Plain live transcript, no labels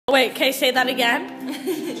Wait, can I say that again?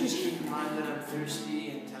 Just keep in mind that I'm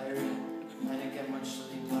thirsty and tired. I didn't get much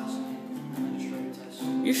sleep last night. I just wrote a test.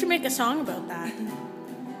 You should make a song about that.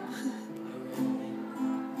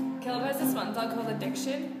 Caleb has this one song called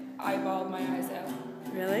Addiction. I bawled my eyes out.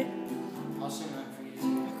 Really? I'll sing that for you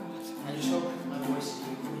too. Oh god. I just hope my voice is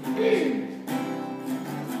good.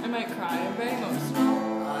 I might cry. I'm very emotional.